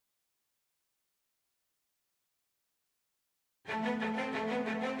In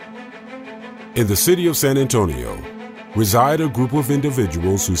the city of San Antonio reside a group of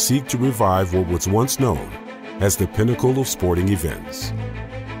individuals who seek to revive what was once known as the pinnacle of sporting events,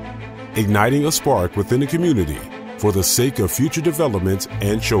 igniting a spark within the community for the sake of future development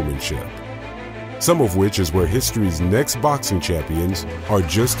and showmanship, some of which is where history's next boxing champions are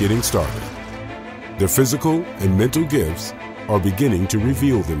just getting started. Their physical and mental gifts are beginning to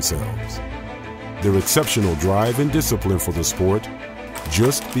reveal themselves. Their exceptional drive and discipline for the sport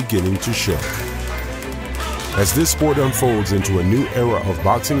just beginning to show. As this sport unfolds into a new era of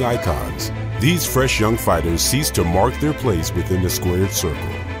boxing icons, these fresh young fighters cease to mark their place within the squared circle.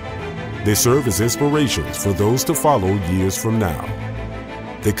 They serve as inspirations for those to follow years from now.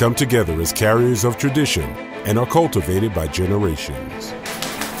 They come together as carriers of tradition and are cultivated by generations.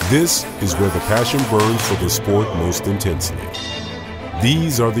 This is where the passion burns for the sport most intensely.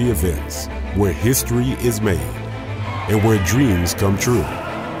 These are the events where history is made and where dreams come true,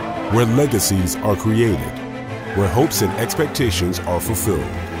 where legacies are created, where hopes and expectations are fulfilled.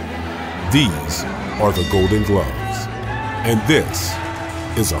 These are the Golden Gloves, and this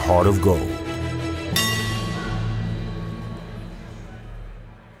is a Heart of Gold.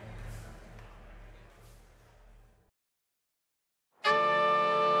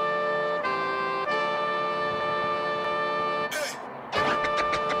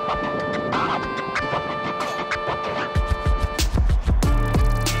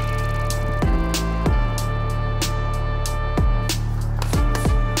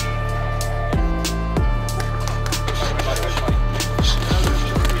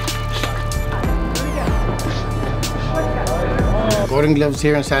 Golden Gloves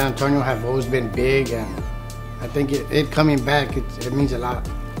here in San Antonio have always been big, and I think it coming back, it means a lot.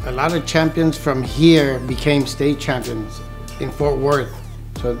 A lot of champions from here became state champions in Fort Worth.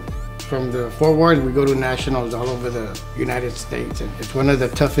 So from the Fort Worth, we go to nationals all over the United States, and it's one of the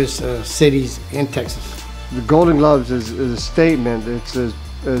toughest cities in Texas. The Golden Gloves is a statement. It's a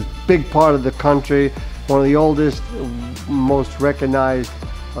big part of the country, one of the oldest, most recognized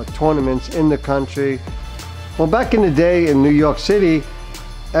tournaments in the country. Well, back in the day in New York City,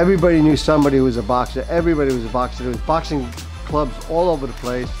 everybody knew somebody who was a boxer. Everybody was a boxer. There was boxing clubs all over the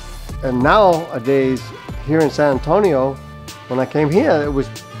place. And nowadays, here in San Antonio, when I came here, it was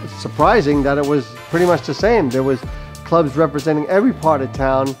surprising that it was pretty much the same. There was clubs representing every part of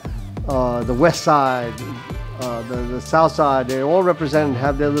town, the west side, the south side. They all represented,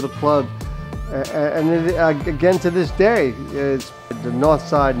 have their little club. And again, to this day, it's the north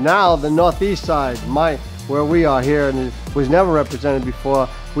side. Now, the northeast side, where we are here, and it was never represented before.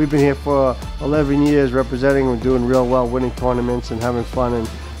 We've been here for 11 years representing. We're doing real well, winning tournaments and having fun, and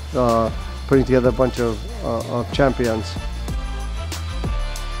putting together a bunch of champions.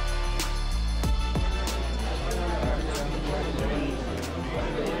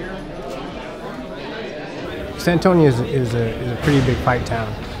 San Antonio is a pretty big fight town.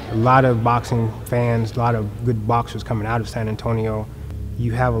 A lot of boxing fans, a lot of good boxers coming out of San Antonio.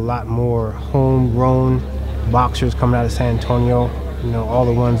 You have a lot more homegrown boxers coming out of San Antonio. You know, all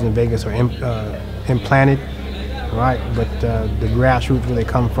the ones in Vegas are implanted, right? But the grassroots where they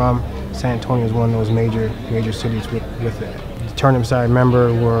come from, San Antonio is one of those major cities with it. The tournaments I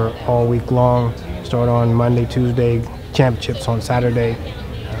remember were all week long. Start on Monday, Tuesday, championships on Saturday.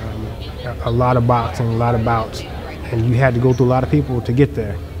 A lot of boxing, a lot of bouts, and you had to go through a lot of people to get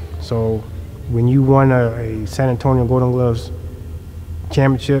there. So when you won a San Antonio Golden Gloves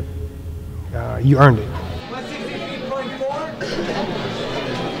championship, you earned it.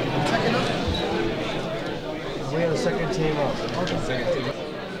 We have a second team up.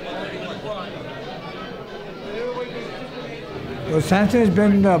 Well, San Antonio's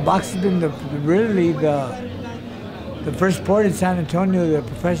been, boxing's been really the first sport in San Antonio, the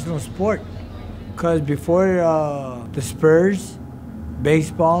professional sport. Because before the Spurs,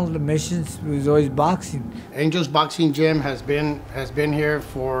 baseball, the Missions, it was always boxing. Angels Boxing Gym has been here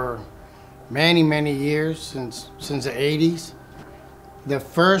for many years, since the 80s. The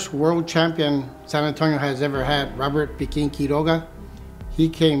first world champion San Antonio has ever had, Robert Piquín Quiroga, he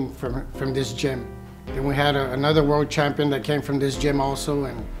came from this gym. Then we had another world champion that came from this gym also,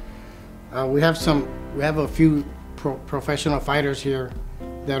 and we have a few professional fighters here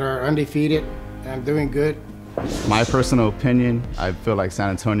that are undefeated and doing good. My personal opinion, I feel like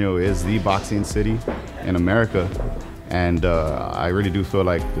San Antonio is the boxing city in America, and I really do feel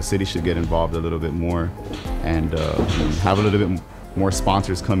like the city should get involved a little bit more and have a little bit more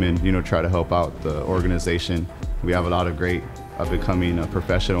sponsors come in, you know, try to help out the organization. We have a lot of great up-and-coming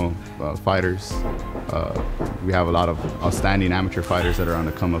professional fighters. We have a lot of outstanding amateur fighters that are on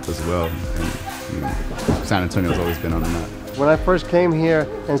the come up as well. And, you know, San Antonio's always been on the map. When I first came here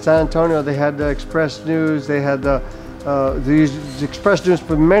in San Antonio, they had the Express News. They had the Express News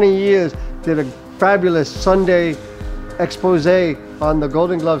for many years did a fabulous Sunday expose on the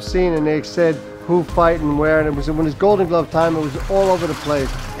Golden Glove scene, and they said who fight and where, and it was when it's Golden Glove time, it was all over the place.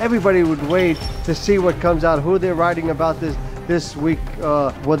 Everybody would wait to see what comes out, who they're writing about this week,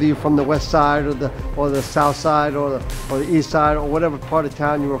 whether you're from the west side or the south side or the east side or whatever part of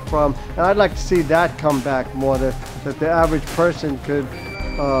town you were from. And I'd like to see that come back more, that the average person could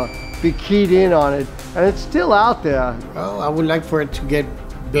be keyed in on it, and it's still out there. Well, I would like for it to get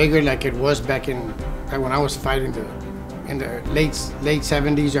bigger like it was back when I was fighting in the late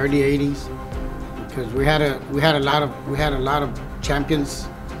 70s, early 80s, because we had a lot of champions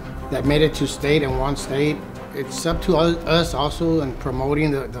that made it to state and won state. It's up to us also in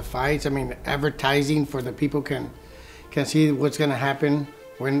promoting the fights. I mean, advertising for the people can see what's going to happen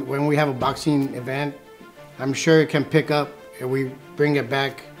when we have a boxing event. I'm sure it can pick up if we bring it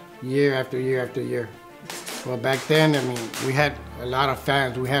back year after year after year. Well, back then, I mean, we had a lot of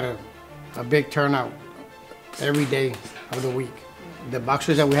fans. We had a big turnout every day of the week. The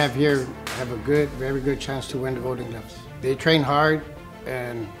boxers that we have here have a very good chance to win the Golden Gloves. They train hard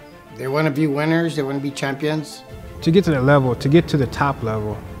and they want to be winners. They want to be champions. To get to that level, to get to the top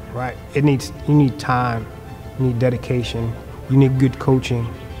level, right? You need time, you need dedication, you need good coaching,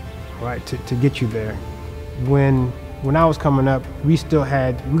 right? To get you there. When I was coming up, we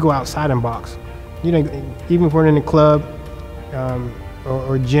go outside and box. You know, even if we're in the club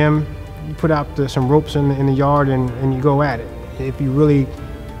or gym, you put out some ropes in the yard and you go at it. If you really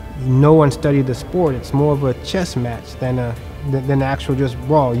know and study the sport, it's more of a chess match than the actual just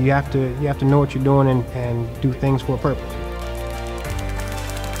brawl. You have to know what you're doing and do things for a purpose.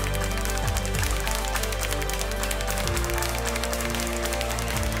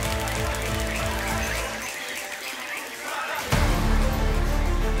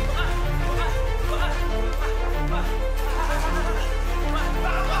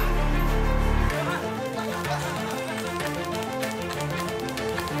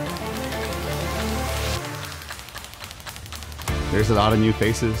 There's a lot of new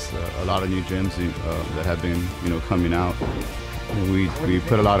faces, a lot of new gyms that have been, coming out. And we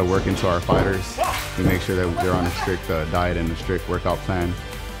put a lot of work into our fighters. We make sure that they're on a strict diet and a strict workout plan.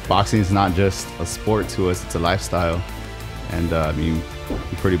 Boxing is not just a sport to us; it's a lifestyle. And we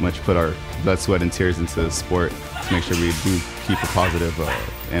pretty much put our blood, sweat, and tears into the sport to make sure we do keep a positive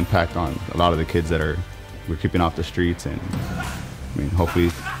impact on a lot of the kids that we're keeping off the streets, and hopefully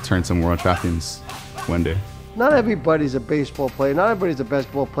turn some world champions one day. Not everybody's a baseball player. Not everybody's a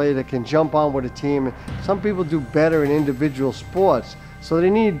basketball player that can jump on with a team. Some people do better in individual sports. So they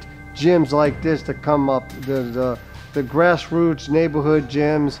need gyms like this to come up. The grassroots neighborhood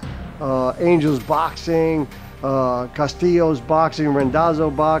gyms, Angels Boxing, Castillo's Boxing, Randazzo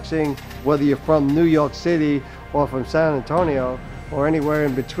Boxing. Whether you're from New York City or from San Antonio or anywhere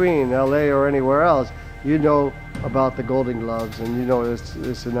in between, LA or anywhere else, you know about the Golden Gloves, and you know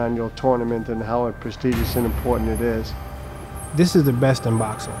it's an annual tournament and how prestigious and important it is. This is the best in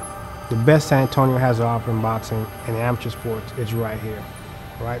boxing. The best San Antonio has to offer in boxing and amateur sports is right here,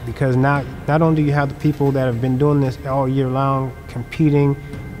 right? Because not only do you have the people that have been doing this all year long, competing,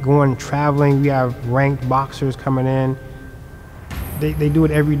 going, traveling, we have ranked boxers coming in. They do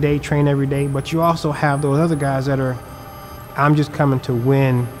it every day, train every day, but you also have those other guys that are, I'm just coming to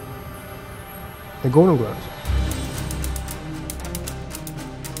win the Golden Gloves.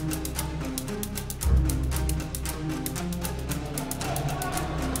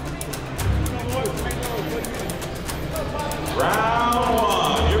 Round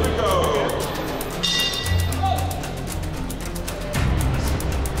one, here we go.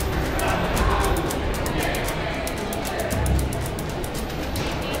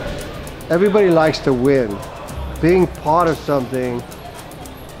 Everybody likes to win. Being part of something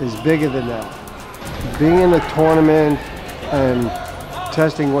is bigger than that. Being in a tournament and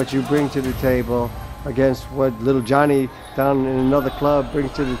testing what you bring to the table against what little Johnny down in another club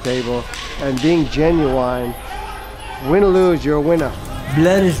brings to the table, and being genuine. Win or lose, you're a winner.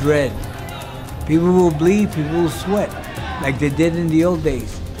 Blood is red. People will bleed, people will sweat, like they did in the old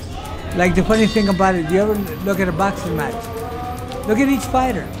days. Like the funny thing about it, you ever look at a boxing match? Look at each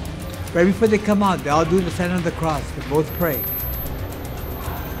fighter. Right before they come out, they all do the sign of the cross. They both pray.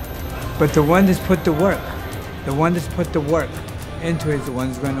 But the one that's put the work into it is the one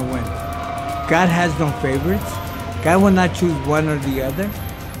that's going to win. God has no favorites. God will not choose one or the other.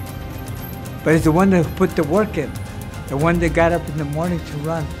 But it's the one that put the work in. The one that got up in the morning to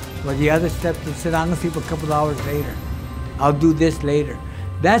run, while the other stepped and said, I'm going to sleep a couple hours later. I'll do this later.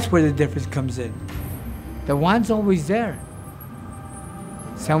 That's where the difference comes in. The one's always there.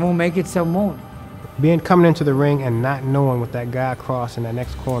 Some will make it, some won't. Coming into the ring and not knowing what that guy across in that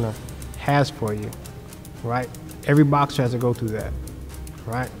next corner has for you, right? Every boxer has to go through that,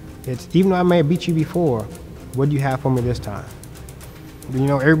 right? It's, even though I may have beat you before, what do you have for me this time? You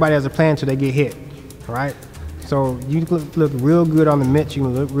know, everybody has a plan until they get hit, right? So you can look real good on the mitts, you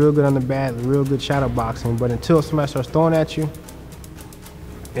can look real good on the bat, real good shadow boxing, but until somebody starts throwing at you,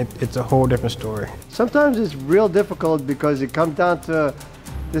 it's a whole different story. Sometimes it's real difficult because it comes down to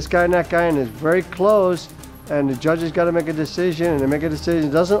this guy and that guy, and it's very close, and the judges got to make a decision, and they make a decision.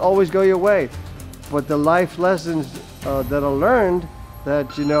 It doesn't always go your way, but the life lessons that are learned,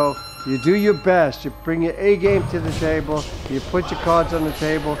 that, you know, you do your best, you bring your A game to the table, you put your cards on the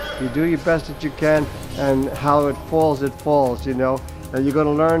table, you do your best that you can, and how it falls, you know. And you're going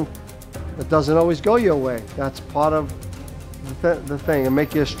to learn it doesn't always go your way. That's part of the thing, and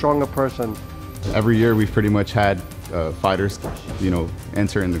make you a stronger person. Every year we've pretty much had fighters, you know,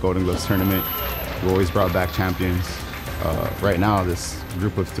 enter in the Golden Gloves tournament. We always brought back champions. Right now, this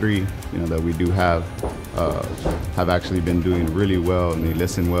group of 3, you know, that we do have actually been doing really well, and they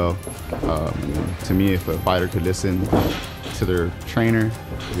listen well. You know, to me, if a fighter could listen to their trainer,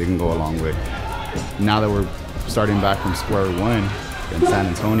 they can go a long way. Now that we're starting back from square one in San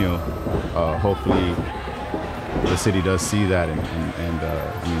Antonio, hopefully the city does see that, and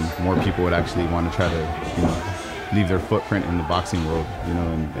I mean, more people would actually want to try to, you know, leave their footprint in the boxing world, you know,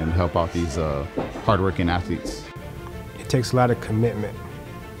 and help out these hardworking athletes. It takes a lot of commitment,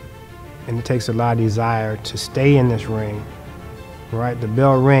 and it takes a lot of desire to stay in this ring, right? The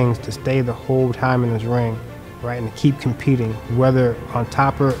bell rings to stay the whole time in this ring, right? And to keep competing, whether on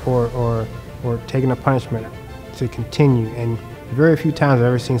top or taking a punishment, to continue. And very few times I've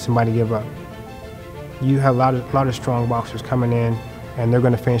ever seen somebody give up. You have a lot of strong boxers coming in, and they're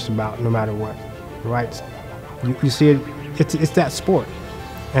going to finish the bout no matter what, right? You see it, it's that sport.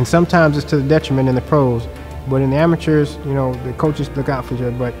 And sometimes it's to the detriment in the pros, but in the amateurs, you know, the coaches look out for you,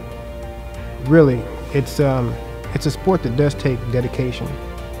 but really, it's a sport that does take dedication,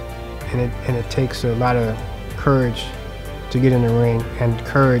 and it takes a lot of courage to get in the ring, and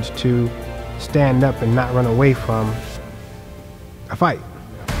courage to stand up and not run away from a fight.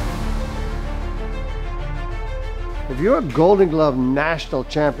 If you're a Golden Glove national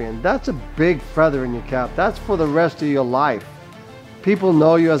champion, that's a big feather in your cap. That's for the rest of your life. People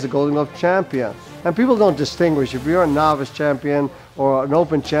know you as a Golden Glove champion. And people don't distinguish. If you're a novice champion or an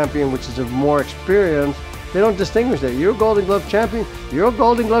open champion, which is of more experience, they don't distinguish that. You're a Golden Glove champion, you're a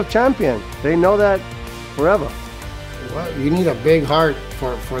Golden Glove champion. They know that forever. Well, you need a big heart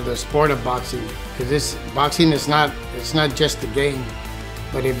for the sport of boxing, because boxing is not just a game.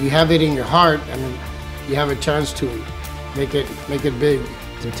 But if you have it in your heart, I mean, you have a chance to make it big.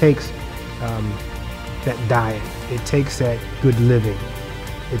 It takes that diet. It takes that good living.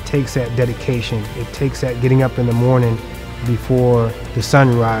 It takes that dedication. It takes that getting up in the morning before the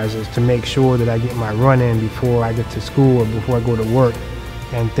sun rises to make sure that I get my run in before I get to school or before I go to work.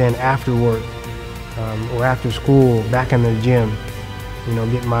 And then after work or after school, back in the gym, you know,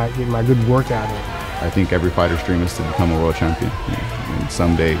 get my good workout in. I think every fighter's dream is to become a world champion, you know, and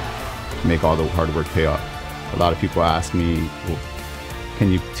someday make all the hard work pay off. A lot of people ask me, well,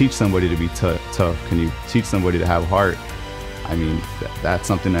 can you teach somebody to be tough? Can you teach somebody to have heart? I mean, that's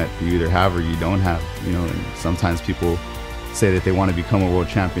something that you either have or you don't have, you know. And sometimes people say that they want to become a world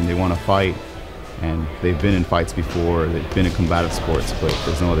champion, they want to fight, and they've been in fights before, they've been in combative sports, but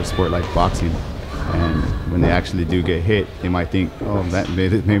there's no other sport like boxing. And when they actually do get hit, they might think, oh,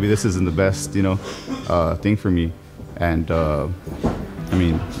 maybe this isn't the best, you know, thing for me. And I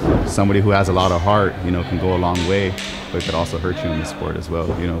mean, somebody who has a lot of heart, you know, can go a long way, but it could also hurt you in the sport as well,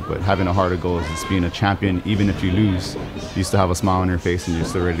 you know. But having a heart of gold is being a champion. Even if you lose, you still have a smile on your face, and you're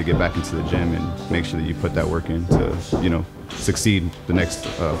still ready to get back into the gym and make sure that you put that work in to, you know, succeed the next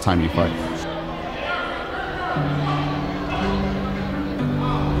time you fight.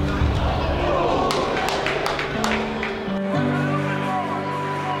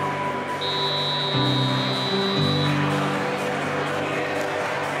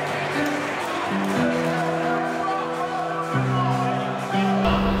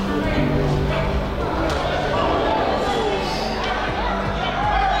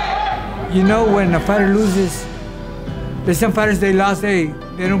 You know, when a fighter loses, there's some fighters they lost, they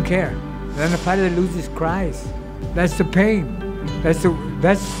don't care. Then the fighter that loses cries. That's the pain. That's a winner.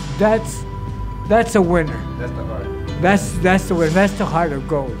 That's the heart. That's the winner. That's the heart of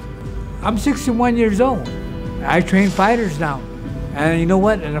gold. I'm 61 years old. I train fighters now, and you know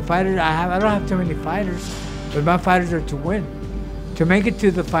what? And a fighter I don't have too many fighters, but my fighters are to win, to make it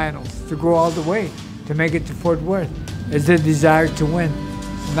to the finals, to go all the way, to make it to Fort Worth. It's the desire to win.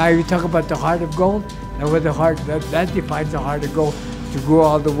 Now you talk about the heart of gold, and with the heart, that defines the heart of gold, to go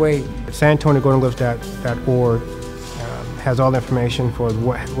all the way. San Antonio Golden Gloves.org has all the information for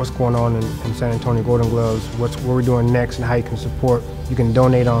what's going on in San Antonio Golden Gloves, what we're doing next, and how you can support. You can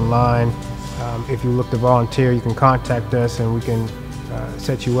donate online. If you look to volunteer, you can contact us and we can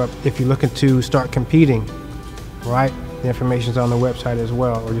set you up. If you're looking to start competing, right? The information's on the website as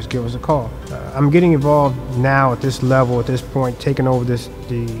well, or just give us a call. I'm getting involved now at this level, at this point, taking over the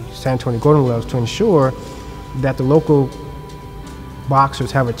San Antonio Golden Gloves to ensure that the local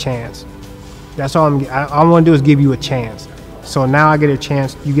boxers have a chance. That's all I want to do is give you a chance. So now I get a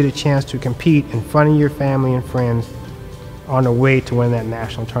chance, you get a chance to compete in front of your family and friends on the way to win that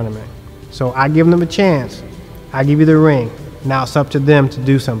national tournament. So I give them a chance. I give you the ring. Now it's up to them to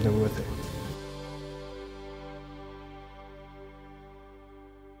do something with it.